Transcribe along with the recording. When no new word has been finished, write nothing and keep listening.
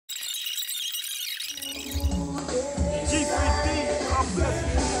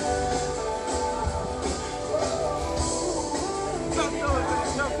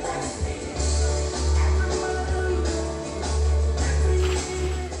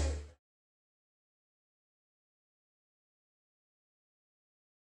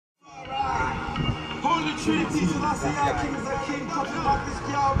G3D, AMAZIAH, king is a king, talking about this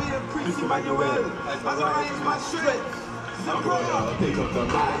Yahweh and Priest Emmanuel. AMAZIAH is my strength. I'm gonna pick up the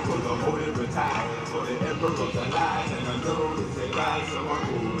mic for the holy retire, for the emperor's alive, and I know it's a lie, so I'm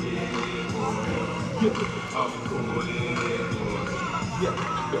holding it. I'm holding it. Yeah,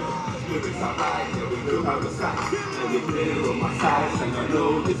 lyrics are right, yeah, we know how to sound, and they play on my side, and I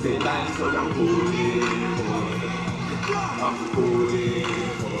know it's a lie, so I'm holding it. I'm holding it.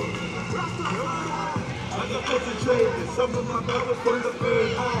 I got concentrated, some of my brothers from the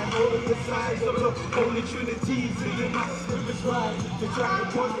third eye, holding the sides of the Holy Trinity, singing my spirits right, to try to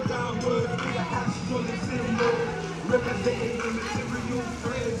point me downwards, be the astral symbol, representing the material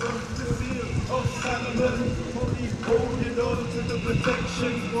threads of the seal of Solomon, holding on to the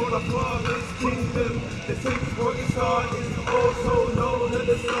protection for the Father's kingdom. The same for his heart is also known as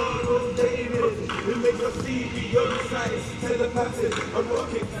the Son of David. It makes us see beyond sight, telepathic, a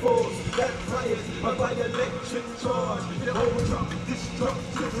rocket force that fires by electric charge. The whole drop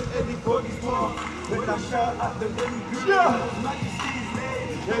destructive in anybody's part. When I shout at the wind, Majesty's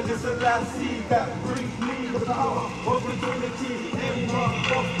name, there's just a last seed that brings me the power of eternity. Emperor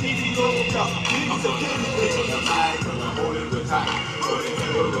of Ethiopia, he's a king. The mic from the holy retire, for the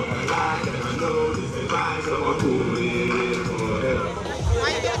hero of the line, and I know this is mine, so I'm moving it forever.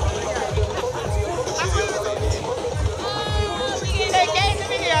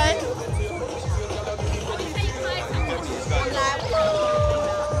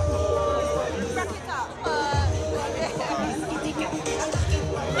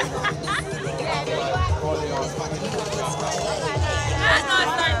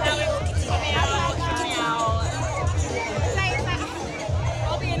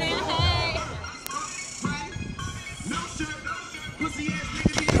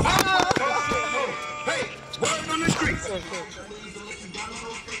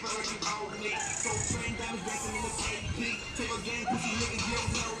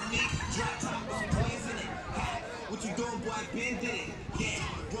 What you doing, boy? Ben did it. Yeah,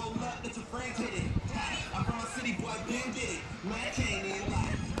 roll up, let your friends hit it. I'm from a city, boy. Ben did it. Man, I can't even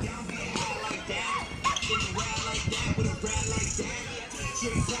lie. Y'all be high like that, in a ride like that, with a ride like that,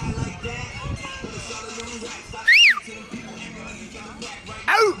 tricks high like that. But it's all a little rap. Stop to them people, everybody got a back right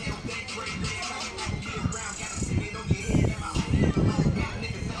now. They don't think great, man. I don't get around, gotta see it on your head. And my own nigga, long got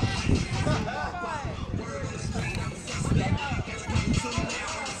niggas on word on the street, I'm a suspect. Gotta come to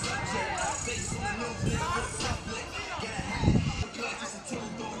now on the subject. Face on the news, nigga, for the subject. Gotta have the clutch, just a two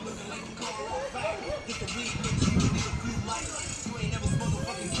door looking like a car on fire. Get the weed, make you need a few lights. You ain't never smoked a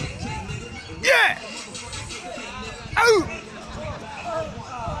fucking KK, nigga. Yeah! Oh!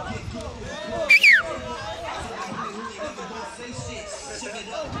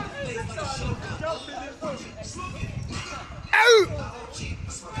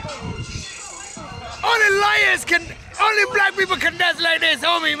 Only liars can, only black people can dance like this,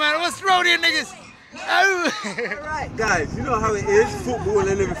 homie, man. What's wrong with you niggas? Oh! Alright guys, you know how it is, football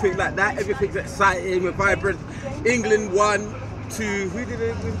and everything like that, everything's exciting, we're vibrant. England won to, who did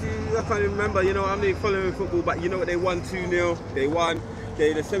it win to? I can't even remember, you know, I'm not following football, but you know what, they won 2-0, they won. They're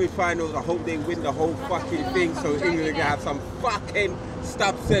in the semi-finals, I hope they win the whole fucking thing so England can have some fucking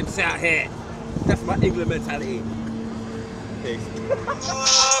stop sense out here. That's my England mentality. Peace.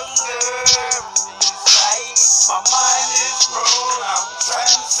 My mind is grown, I'm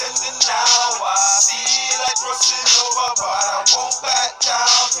transcending now. I feel like crossing over, but I won't back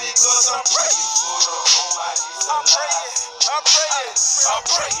down because I'm praying for the Almighty. I'm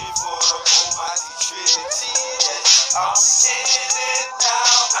praying for the Almighty Trinity. Yes, I'm in it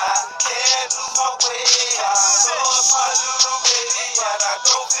now. I can't lose my way. I lost my little baby, and I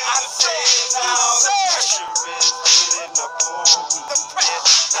don't feel the same now. The pressure is building up on me.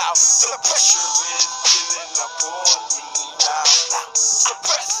 Now the pressure is building up on me now.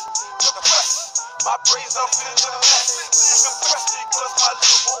 Suppress, my brains are feeling a mess. Suppressed because my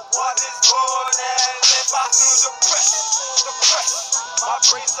little one is gone and left. I feel depressed. My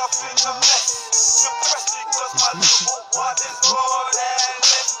brains are feeling a mess. Suppressed because my little one is gone and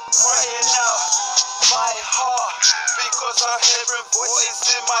left. Crying out my heart because I'm hearing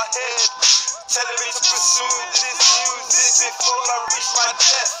voices in my head telling me to pursue this music before I reach my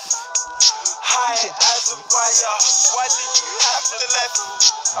death. High as a fire, why did you have to left?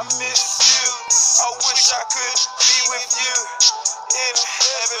 I miss you, I wish I could be with you, in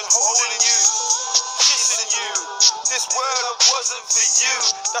heaven holding you, kissing you. This world wasn't for you,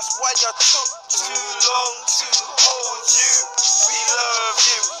 that's why I took too long to hold you. We love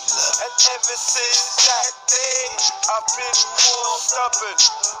you, and ever since that day, I've been more stubborn,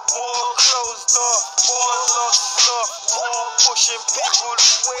 more closed off, more lost, more pushing people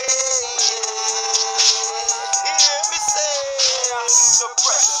away. hear me say?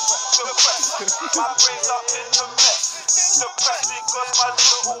 Depressed. My brain's up in the mess. Depressed because my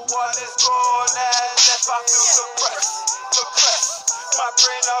little one is gone and left. I feel depressed. My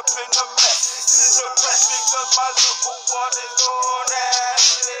brain up in the mess. Depressed because my little one is gone and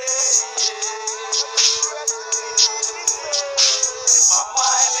my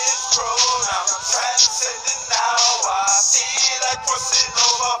mind is grown, I'm transcending now. I feel like crossing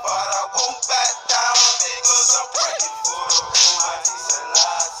over, but I won't back down because I'm praying for the Almighty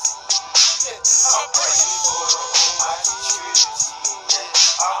Selassie. I'm praying for the Almighty Trinity.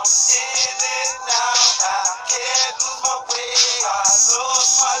 I'm in it now, I can't lose my way. I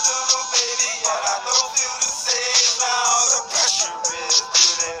lost my little baby, and I don't feel the same now. The pressure is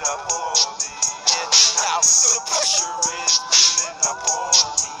building up on me. Now the pressure is building up on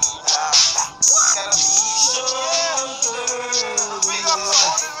me. Gotta be stronger. We got to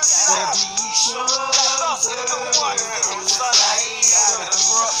gotta be stronger. Gotta be stronger.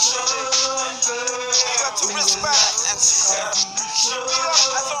 We got to respect and gotta be stronger.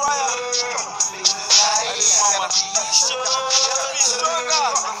 That's alright. Gotta be stronger. Gotta be stronger.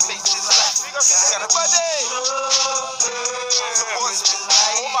 Gotta buddy.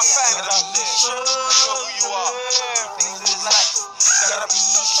 All my fans out there. You know who you are. Gotta be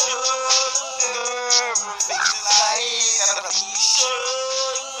stronger. Gotta be stronger.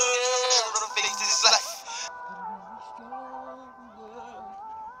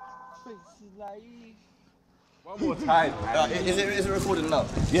 Face is life. One more time. Is it recording now?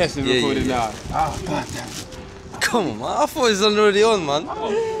 Yes, it's recording now. Ah, god damn. Come on, man. I thought it was already on, man.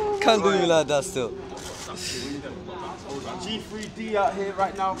 Can't do me like that still. G3D out here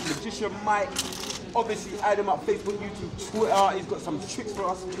right now. Magician Mike. Obviously, add him up Facebook, YouTube, Twitter. He's got some tricks for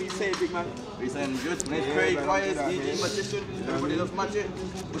us. What do you say, big man? What are you saying? Good. My name's Craig, YS, Magician. Everybody loves magic.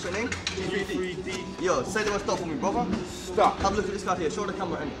 What's your name? G3D. Yo, say the word stop for me, brother. Stop. Have a look at this guy here. Show the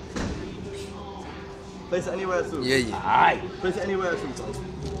camera in. Place it anywhere soon. Yeah, yeah. Alright. Place it anywhere soon.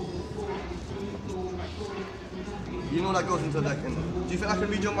 You know that goes into that. Do you think I can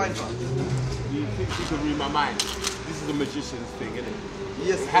read your mind, man? You think you can read my mind? This is a magician's thing, isn't it?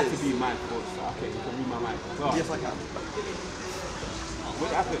 Yes, it has to be my fault. So, okay, you can read my mind. So, yes, I can.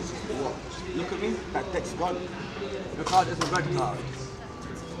 what happened? What? Look at me. That deck's gone. The card is a red card.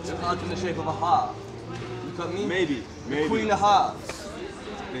 The card's in the shape of a heart. Look at me. Maybe. Queen of Hearts.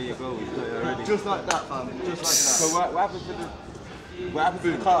 There you go. We've got it already. Just like that, fam. Just like that. So what happened to the? What happened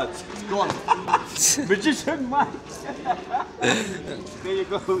to the cards? Go on. Magician Mike. There you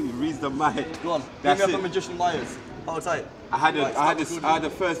go. He reads the mind. Go on. That's Give me it. up a Magician Myers. Hold tight. I had Right, I had the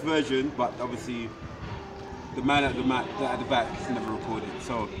first version, but obviously the man at the back is never recorded.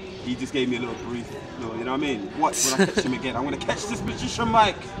 So he just gave me a little brief. You know what I mean? Watch when I catch him again. I'm gonna catch this Magician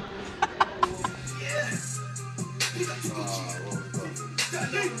Mike.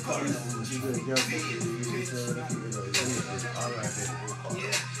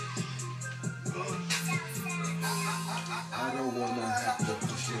 I don't wanna have to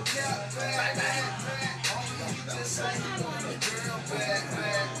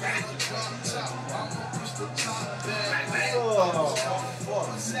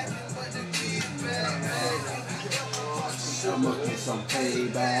I'm looking for some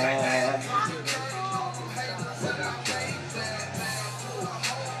payback.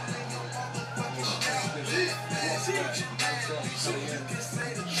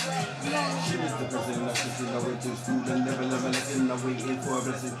 She is the president of the city, I went to school and never lesson. I'm waiting for a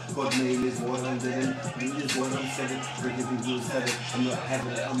blessing. God's name is what I'm doing. He is what I'm saying. Breaking people said it. I'm not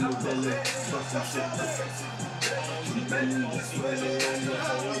having it, I'm not telling. Trust and shit.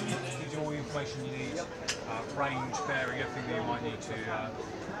 Gives you all the information you need, range, bearing, everything that you might need to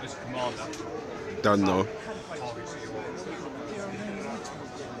as a commander. Done though. Targets that you want.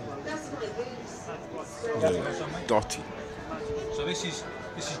 Dotty. So this is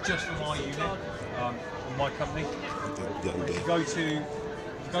just for my unit, on my company. If you go to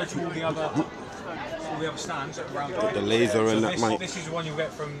all the other stands around here. The laser and that mic. This is the one you'll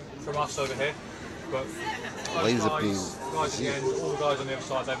get from us over here. But Laser guys at the end, all the guys on the other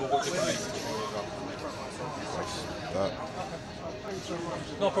side, they've all got different names.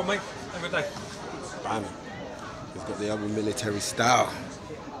 No problem, mate. Have a good day. Bam. He's got the other military style.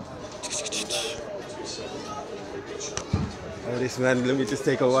 Oh, this man, let me just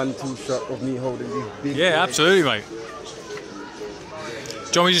take a 1-2 shot of me holding these big. Yeah, absolutely, mate. Do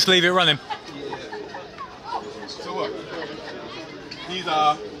you want me to just leave it running? So what? These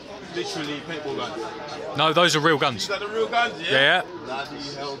are literally paintball guns. No, those are real guns. These are the real guns, yeah? Yeah. Bloody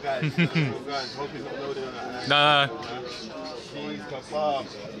hell, guys. These are real guns. Hope he's not loaded on that. No. Jeez, kebab.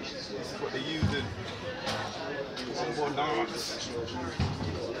 This is what they're using.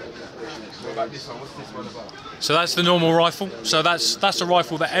 What about this one? What's this one about? So that's the normal rifle. So that's a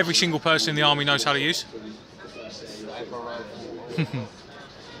rifle that every single person in the army knows how to use.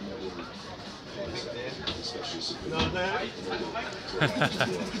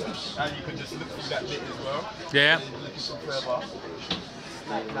 And you can just look through that bit as well. Yeah. Looking some further.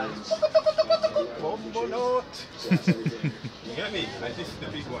 Bombo note. You get me? And this is the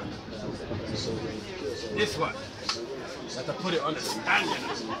big one. This one. I have to put it on the stand.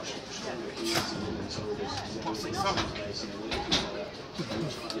 What's it up?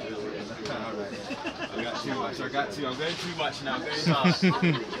 Alright. I got too much. I'm going too much now. I'm going hard.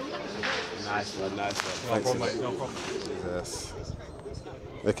 Nice one. No problem, mate. No problem. Yes.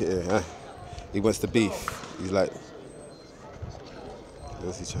 Look at it, huh? He wants the beef. He's like,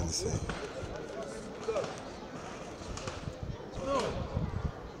 what's he trying to say?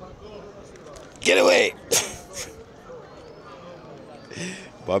 Get away!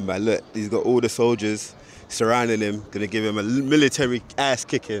 But man, look, he's got all the soldiers surrounding him, gonna give him a military ass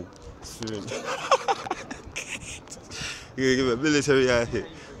kicking soon. You're gonna give him a military ass kick.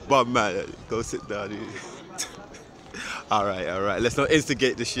 But man, go sit down, dude. All right, let's not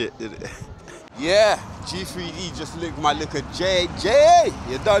instigate the shit, did it? Yeah, G3D just linked my little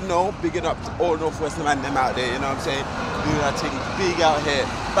JJ. You don't know, bigging up to all Northwest man them out there, you know what I'm saying? Doing that thing big out here,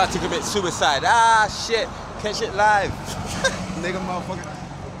 about to commit suicide. Ah, shit, catch it live. Nigga, motherfucker,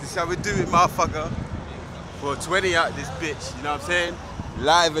 this is how we do it, motherfucker. For 20 out this bitch, you know what I'm saying?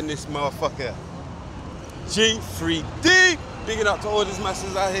 Live in this motherfucker. G3D, bigging up to all these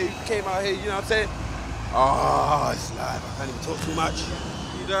masters out here who came out here, you know what I'm saying? Oh, it's live, I can't even talk too much.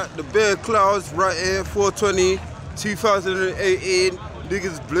 See that? The bear clouds right here, 420, 2018.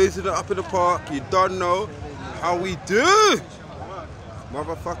 Niggas blazing it up in the park, you don't know how we do.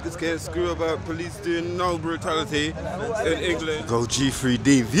 Motherfuckers getting screwed about police doing no brutality in England. Go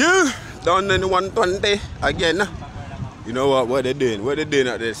G3D-VIEW, down in the 120 again. You know what they're doing? What they're doing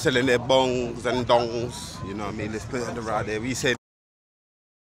out there, selling their bongs and dongs. You know what I mean? Let's put it on the right there. We said.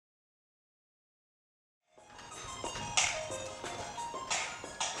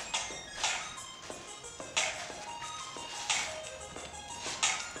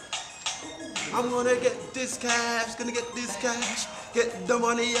 I'm gonna get this cash, get the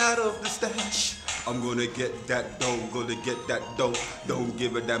money out of the stash. I'm gonna get that dough, don't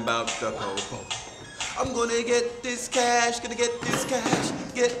give a damn about the po-po. I'm gonna get this cash, get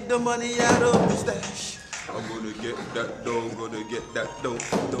the money out of the stash. I'm gonna get that dough,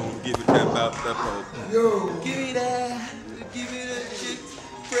 don't give a damn about the po-po. Yo, give me that, give me the chicks.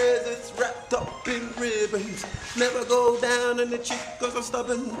 Presents wrapped up in ribbons. Never go down on the chick cause I'm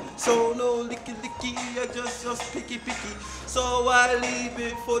stubborn. So no licky, I just picky. So I leave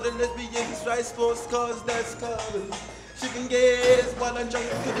it for the lesbians, rice sports cause that's common. Chicken gaze while I'm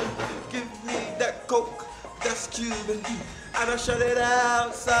junking. Give me that coke, that's Cuban. And I shut it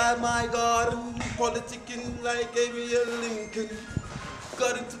outside my garden. Politicking like Abraham Lincoln.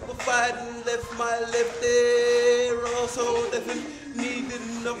 Got into a fight and left my left there. Also deafened. Need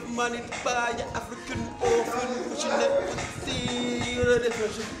enough money to buy an African orphan, pushing that pussy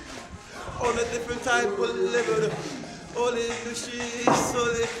on a different type of level. All in the shit,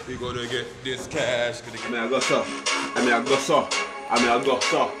 solid. We gonna get this cash. I go so.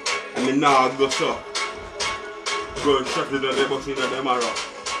 Go and shut it on the bus in the marrow.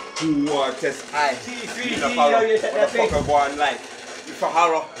 Who want test eye? Motherfucker go and like. If a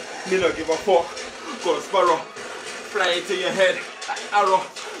harrow, me no give a fuck. Go sparrow. Fly into your head like arrow.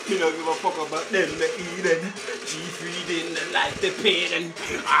 Me no give a fuck about them, the Eden. G3D like the payment.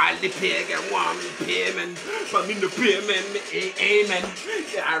 All the pay get one payment. But me no payment, me amen.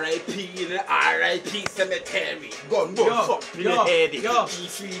 The R.I.P. in the R.I.P. cemetery. Gun up in the head.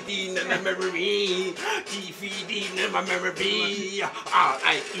 G3D in the memory. G3D in my memory.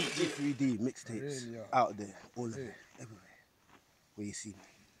 R.I.P. G3D mixtapes out there, all of them, everywhere. Where you see me.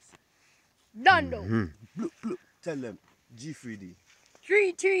 Nando. Bloop. Tell them, G3D.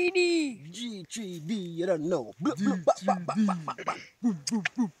 G3D. G3D, you don't know. Bloop, bloop, bop, bop, bop, bop, bop.